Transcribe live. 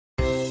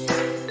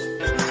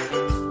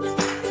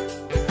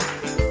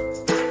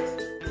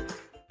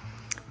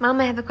Mom,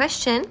 I have a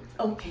question.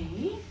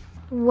 Okay.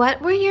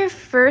 What were your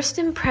first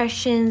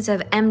impressions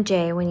of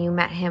MJ when you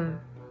met him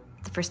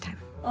the first time?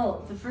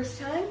 Oh, the first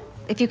time?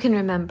 If you can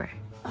remember.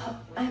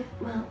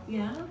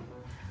 Yeah.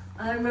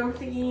 I remember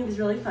thinking he was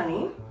really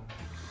funny.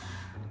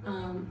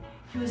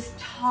 He was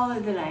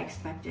taller than I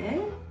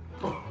expected.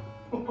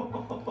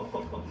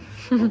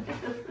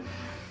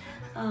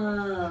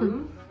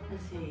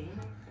 Let's see.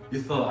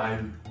 You thought I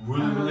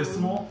really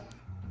small?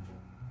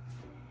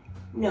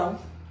 No.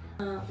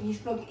 He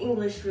spoke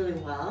English really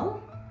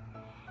well.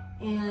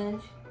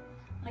 And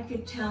I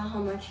could tell how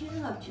much he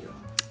loved you.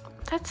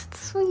 That's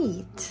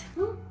sweet.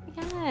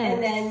 Yes.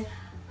 And then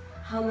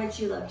how much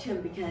you loved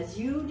him because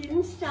you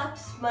didn't stop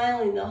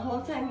smiling the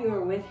whole time you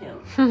were with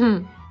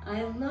him.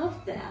 I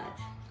loved that.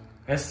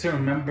 I still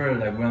remember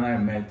like when I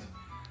met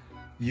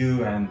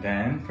you and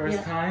Dan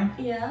first time.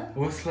 Yeah. It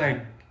was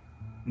like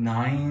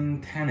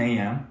 9, 10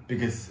 a.m.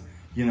 because,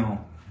 you know,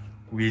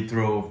 we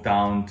drove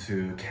down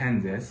to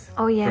Kansas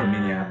from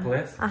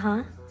Minneapolis.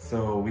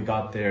 So we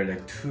got there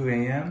like 2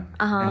 a.m.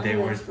 And they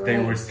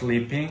were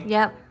sleeping.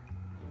 Yep.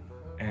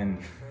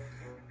 And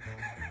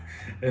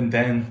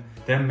then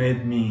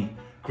made me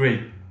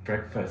great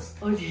breakfast.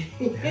 Oh, did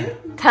you?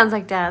 Sounds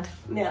like Dad.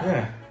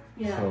 Yeah.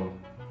 So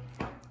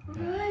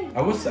Right.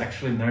 I was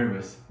actually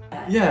nervous.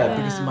 Yeah,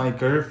 because my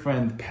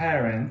girlfriend's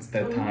parents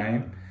that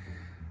time,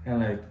 and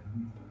like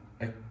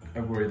I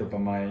worried about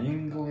my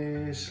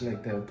English,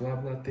 like the blah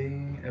blah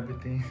thing,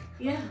 everything.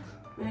 Yeah,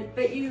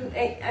 but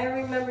I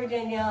remember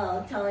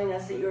Danielle telling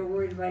us that you were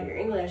worried about your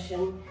English,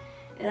 and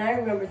I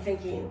remember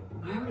thinking,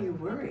 why were you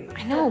worried?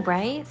 I know,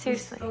 right?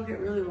 Seriously. You spoke it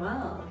really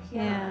well.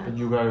 Yeah. But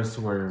you guys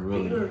were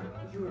really.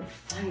 You were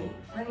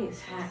funny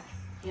as heck.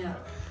 Yeah.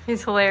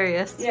 He's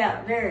hilarious.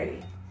 Yeah,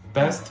 very.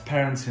 Best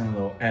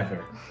parents-in-law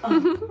ever.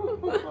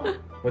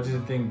 What did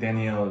you think,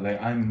 Danielle? Like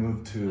I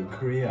moved to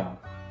Korea.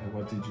 Like,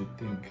 what did you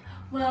think?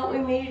 Well, we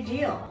made a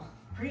deal.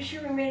 Pretty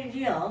sure we made a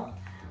deal.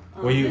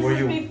 Were this you-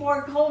 was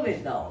before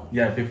COVID, though.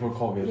 Yeah, before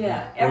COVID.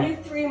 Yeah, every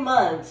 3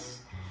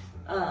 months,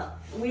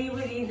 we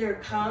would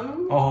either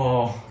come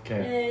Oh,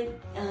 okay.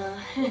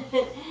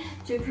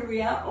 to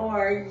Korea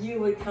or you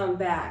would come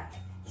back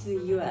to the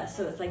U.S.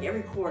 So it's like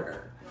every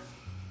quarter.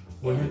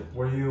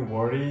 Were you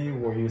worried?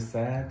 Were you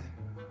sad?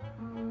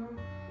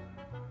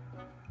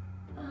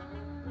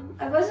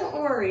 I wasn't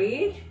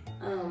worried.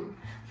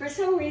 For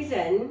some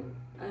reason,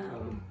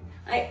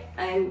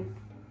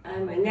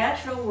 I'm a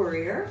natural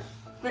worrier,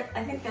 but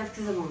I think that's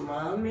because I'm a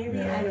mom,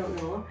 maybe, I don't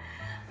know.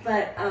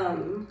 But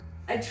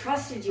I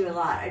trusted you a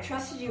lot. I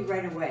trusted you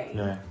right away.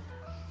 Yeah,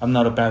 I'm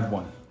not a bad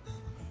one.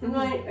 I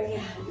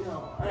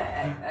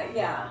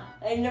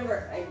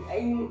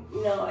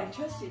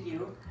trusted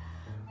you.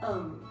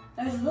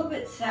 I was a little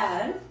bit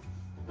sad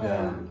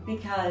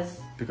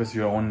because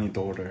you're only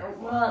daughter.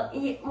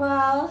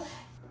 Well.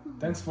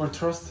 Thanks for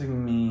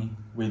trusting me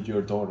with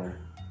your daughter.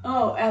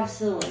 Oh,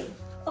 absolutely.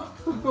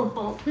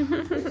 Oh,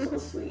 you're so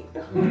sweet.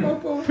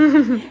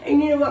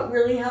 And you know what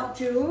really helped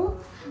too?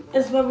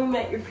 Is when we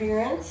met your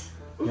parents.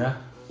 Yeah?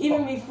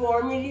 Even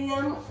before meeting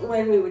them,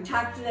 when we would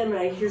talk to them and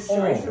I'd hear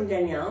stories from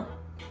Danielle.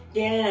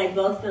 Dan and I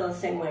both feel the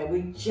same way.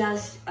 We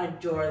just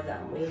adore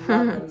them. We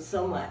love them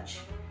so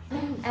much.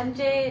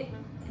 MJ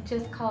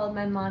just called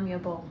my mom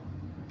여보.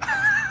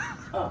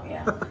 Oh,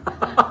 yeah.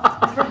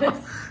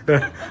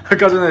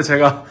 아까 전에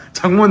제가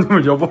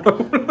장모님을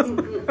여보라고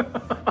불렀어요.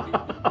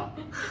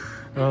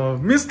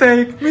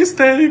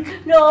 Mistake.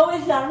 No,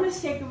 it's not a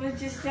mistake. It was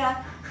just a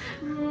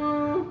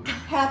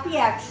happy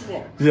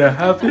accident. Yeah,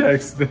 happy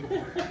accident.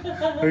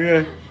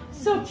 Okay.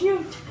 So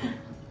cute.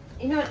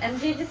 You know what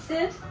MJ just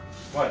did?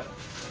 What?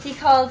 He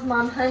called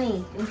mom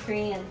honey in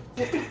Korean.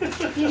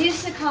 He's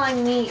used to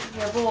calling me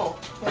여보,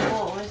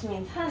 which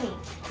means honey.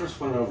 First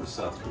went over to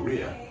South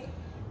Korea.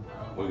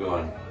 We're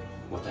going,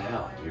 what the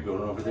hell? You're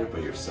going over there by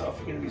yourself?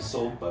 You're going to be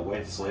sold by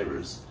white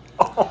slavers.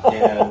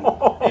 And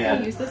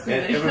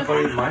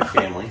everybody in my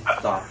family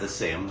thought the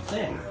same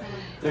thing.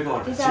 They're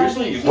going,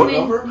 seriously, you went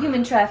over?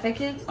 Human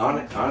trafficking?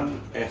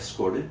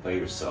 Unescorted by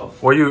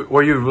yourself? Were you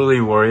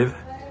really worried?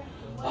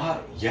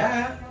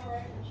 Yeah.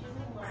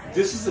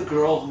 This is a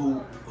girl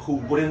who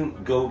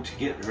wouldn't go to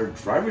get her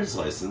driver's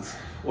license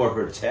or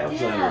her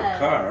tabs on her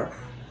car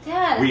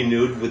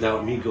renewed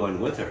without me going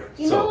with her.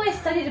 You know, I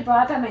studied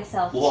abroad by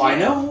myself. Well, I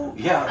know.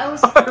 Yeah.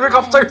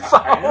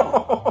 I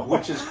know.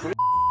 Which is crazy.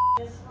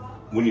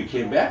 When you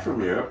came back from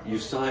Europe, you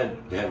still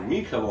had to have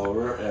me come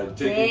over and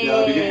take you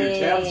down to get your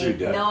tabs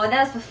redone. No,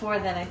 that was before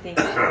then, I think.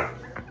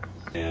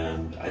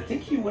 And I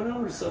think you went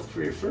over to South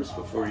Korea first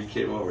before you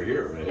came over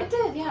here, right? I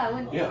did, yeah. I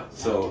went to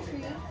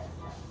Korea.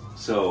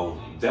 So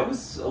that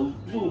was a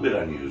little bit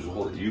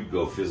unusual that you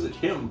go visit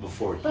him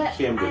before he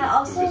came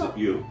to visit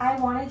you. I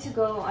wanted to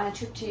go on a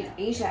trip to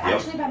Asia,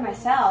 actually by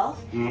myself.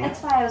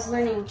 That's why I was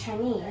learning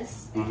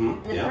Chinese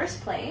in the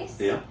first place.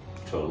 Yeah,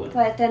 totally.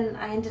 But then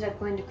I ended up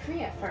going to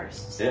Korea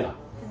first. Yeah.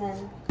 And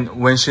then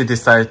when she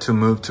decided to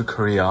move to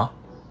Korea,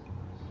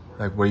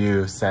 like, were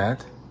you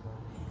sad?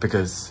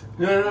 Because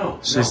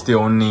she's the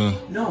only...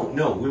 No,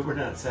 we were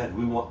not sad.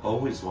 We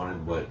always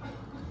wanted what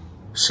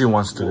she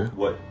wants to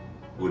do.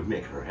 would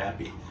make her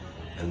happy.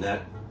 And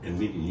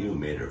meeting you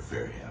made her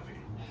very happy.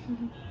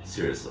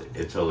 Seriously,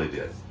 it totally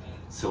did.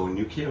 So when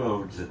you came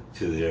over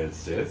to the United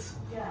States,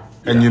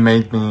 and you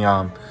made me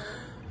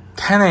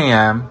 10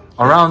 a.m.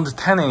 around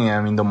 10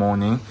 a.m. in the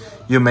morning.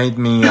 You made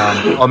me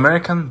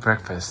American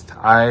breakfast.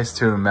 I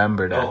still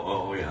remember that.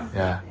 Oh yeah.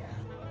 Yeah.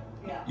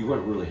 You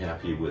weren't really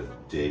happy with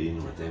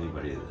dating with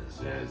anybody in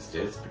the United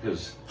States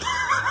because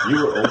you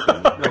were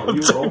open. No,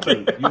 you were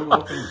open. You were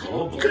open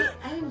globally.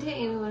 I didn't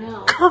date anyone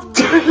else.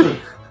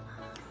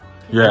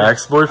 Your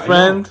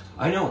ex-boyfriend?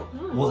 I know.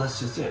 Well, that's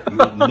just it. You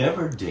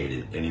never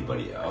dated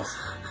anybody else.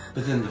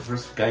 But then the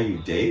first guy you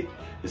date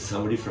is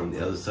somebody from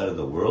the other side of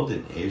the world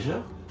in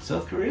Asia,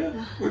 South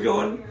Korea. We're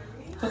going,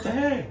 what the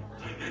heck?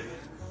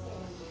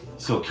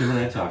 So Kim and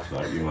I talked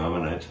about it. Your mom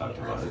and I talked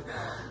about it.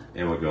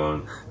 And we're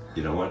going,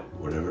 you know what?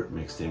 Whatever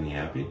makes Danny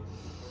happy,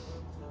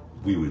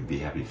 we would be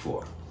happy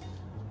for.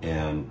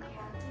 And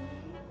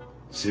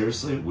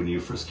seriously, when you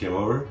first came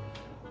over,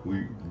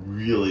 we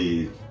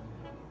really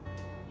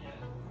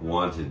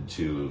wanted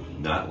to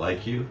not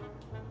like you.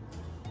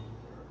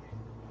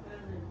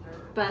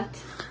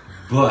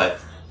 But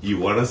you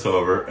won us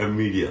over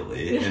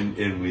immediately,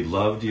 and we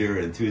loved your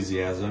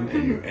enthusiasm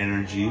and your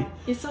energy.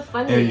 You're so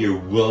funny. And your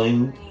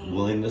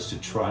willingness to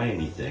try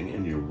anything,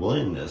 and your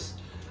willingness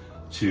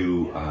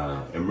to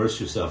immerse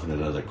yourself in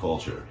another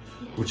culture,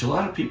 which a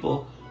lot of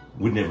people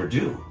would never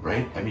do,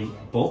 right? I mean,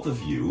 both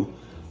of you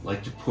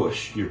like to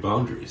push your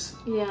boundaries.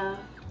 Yeah.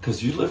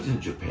 Because you lived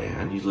in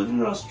Japan, you lived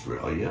in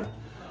Australia.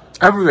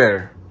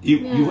 Everywhere.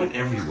 You went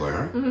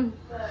everywhere.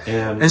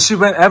 And she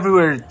went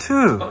everywhere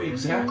too. Oh,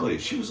 exactly.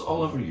 She was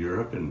all over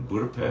Europe and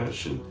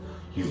Budapest, and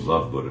you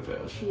love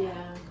Budapest. Yeah.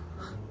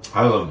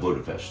 I love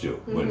Budapest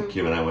too. When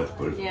Kim and I went to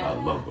Budapest, I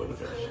love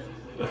Budapest.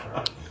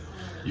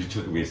 You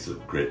took me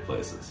to great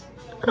places.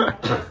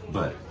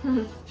 But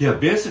yeah,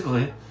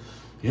 basically,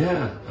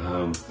 yeah.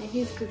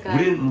 He's a good guy.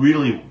 We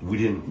really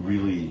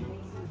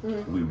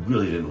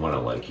didn't want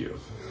to like you.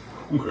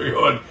 We're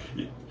going,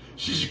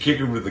 she should kick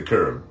him with the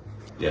curb.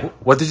 Yeah.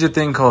 What did you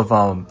think of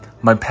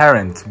my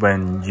parents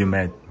when you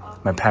met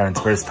my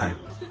parents first time?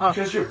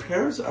 Because your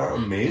parents are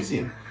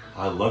amazing.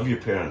 I love your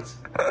parents.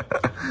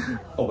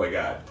 Oh my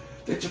God.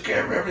 They took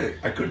care of everything.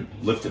 I couldn't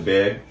lift a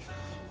bag.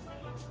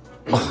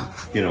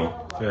 You know.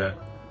 Yeah.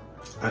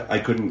 I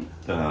couldn't.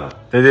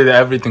 They did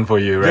everything for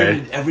you, right? They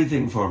did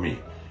everything for me.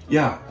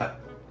 Yeah.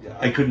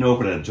 I couldn't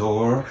open a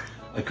door.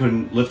 I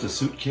couldn't lift a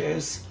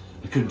suitcase.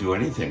 I couldn't do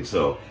anything.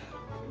 So,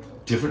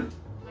 different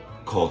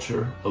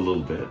culture a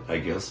little bit, I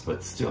guess,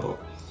 but still,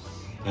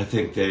 I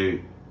think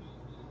they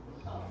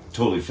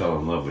totally fell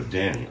in love with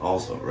Danny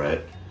also,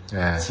 right?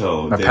 Yeah.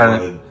 So my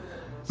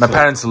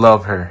parents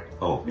love her.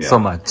 Oh, yeah. So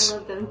much. I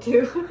love them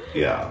too.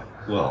 Yeah.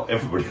 Well,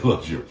 everybody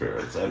loves your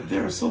parents.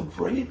 They're so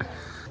great.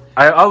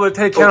 I will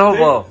take care of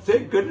her.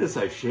 Thank goodness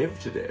I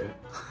shaved today.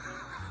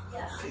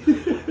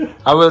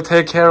 I will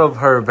take care of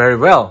her very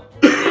well.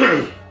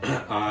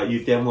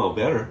 You damn well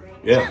better.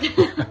 Yeah.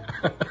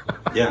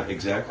 Yeah,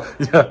 exactly.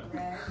 Yeah.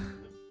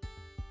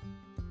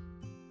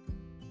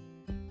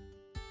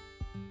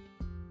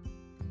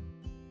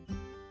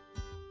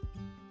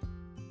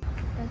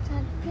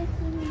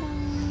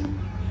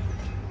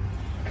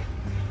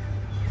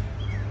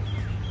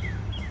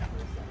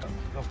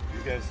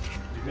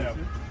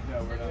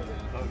 We're not.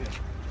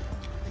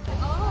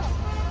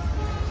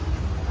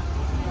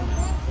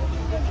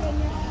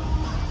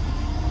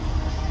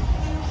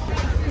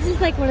 This is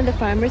like one of the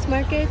farmers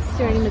markets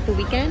during the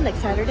weekend, like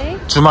Saturday.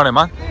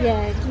 주말에만?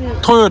 Yeah.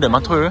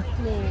 토요일에만 토요일?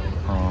 네.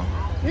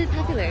 Really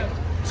popular.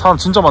 사람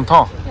진짜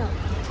많다. Yeah.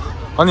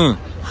 아니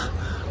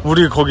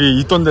우리 거기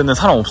있던 데는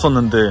사람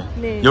없었는데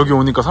네. 여기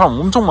오니까 사람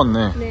엄청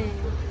많네. 네.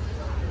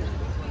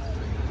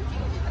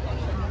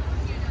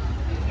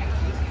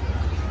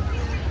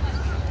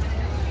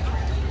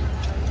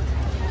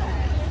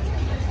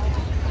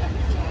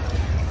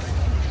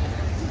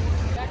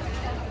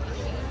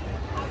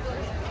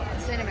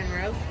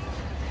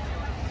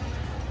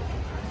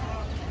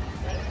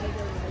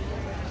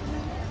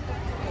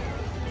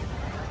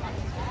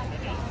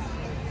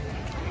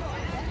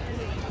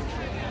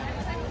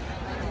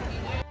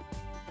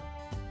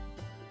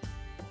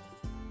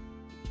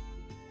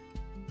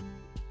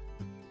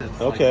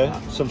 Okay,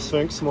 some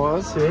Sphinx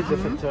moths here,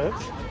 different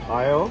types.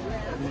 Io.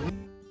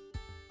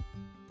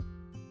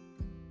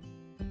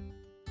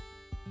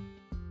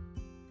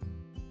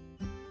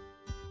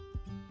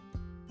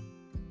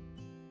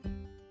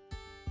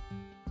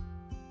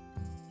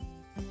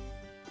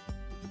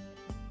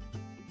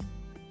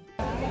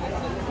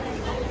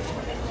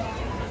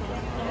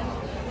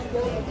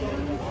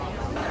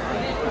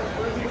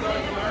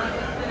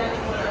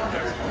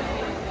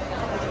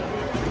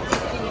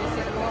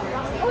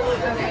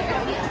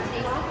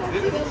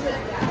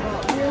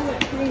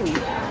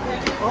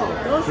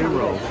 Cream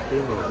rolls.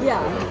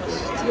 Yeah,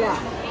 yeah.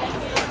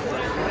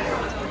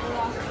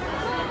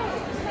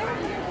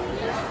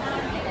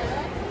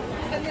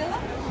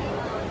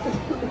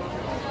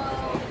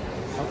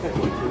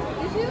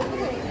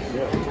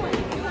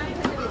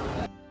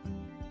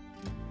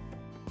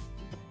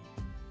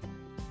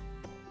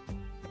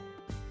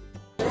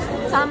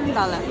 $3.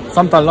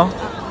 $3?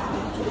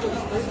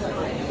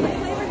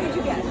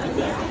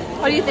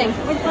 What do you think?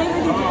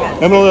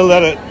 I'm gonna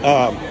let it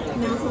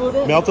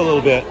melt a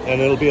little bit, and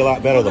it'll be a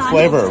lot better. The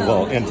flavor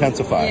will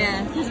intensify.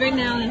 Yeah, because right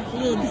now it's a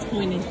little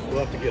disappointing. We'll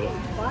have to get it.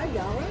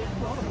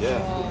 $5? Yeah,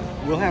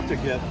 we'll have to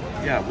get.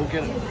 Yeah, we'll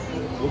get it.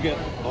 We'll get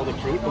all the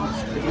fruit and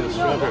the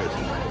strawberries.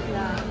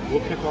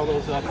 We'll pick all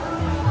those up.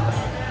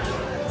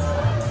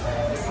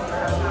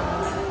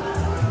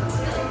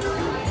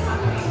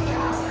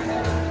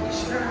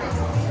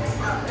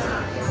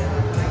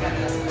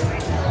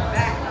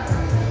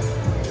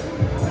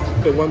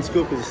 The one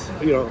scoop is,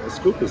 a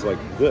scoop is like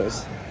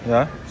this.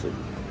 Yeah. So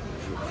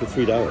for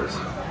 $3.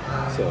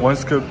 So one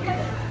scoop.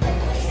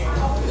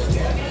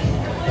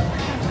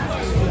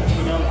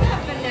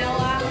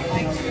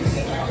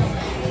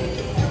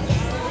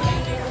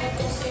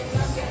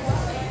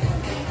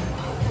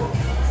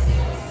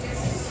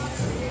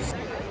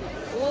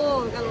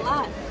 Oh, got a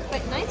lot.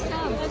 But nice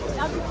job.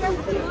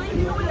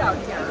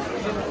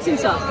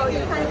 진짜.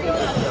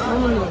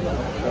 너무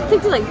느려.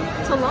 Takes like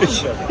so long.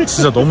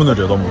 진짜 너무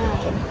느려, 너무.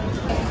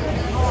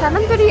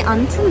 사람들이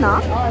안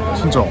춥나?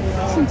 진짜.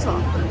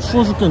 진짜.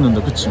 추워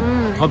죽겠는데, 그치?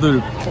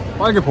 다들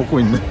빨개 벗고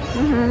있네.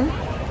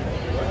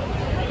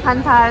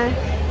 반팔.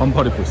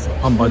 반팔 입고 있어.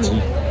 반바지.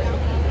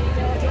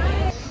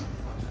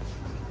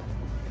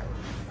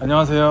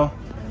 안녕하세요.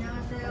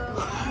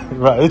 안녕하세요.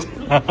 Right?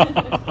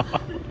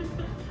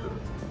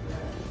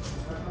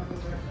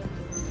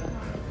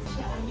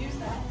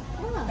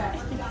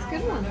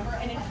 Good one.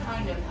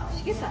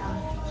 Should get that.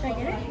 Should I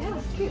get it? Yeah,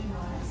 it's cute.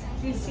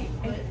 Do you see?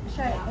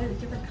 Should I a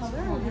different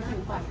color or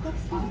different black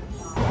books?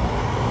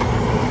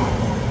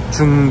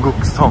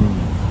 중국성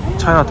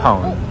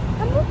차이나타운.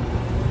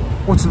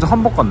 한복? 진짜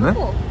한복 같네?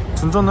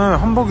 진짜네,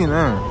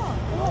 한복이네.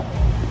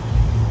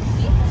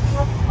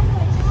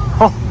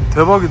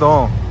 대박이다.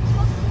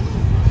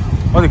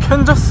 아니,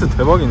 캔자스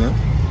대박이네.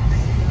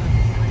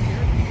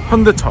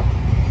 현대차.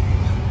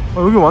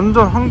 여기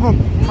완전 한국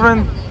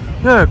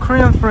Yeah,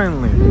 Korean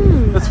friendly.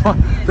 That's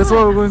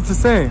what we're going to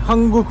say.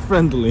 한국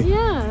friendly.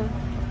 Yeah.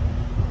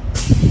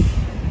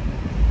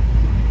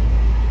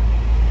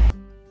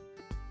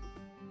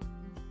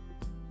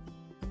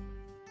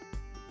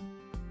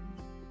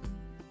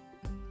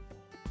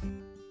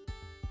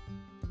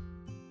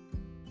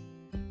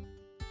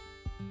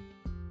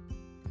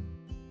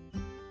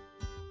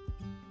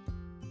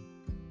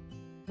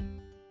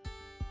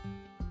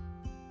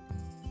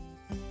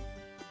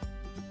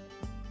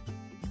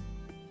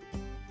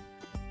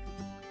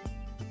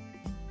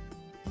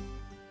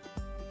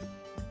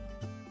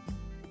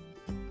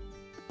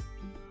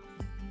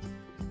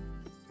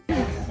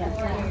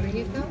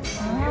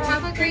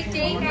 Have a great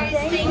day, guys.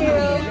 Thank you.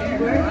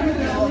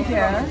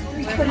 Here,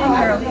 put in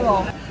your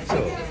little. So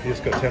you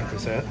just go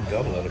 10% and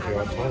double it if you're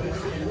on 20.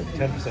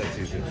 10% is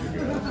easy to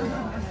figure out.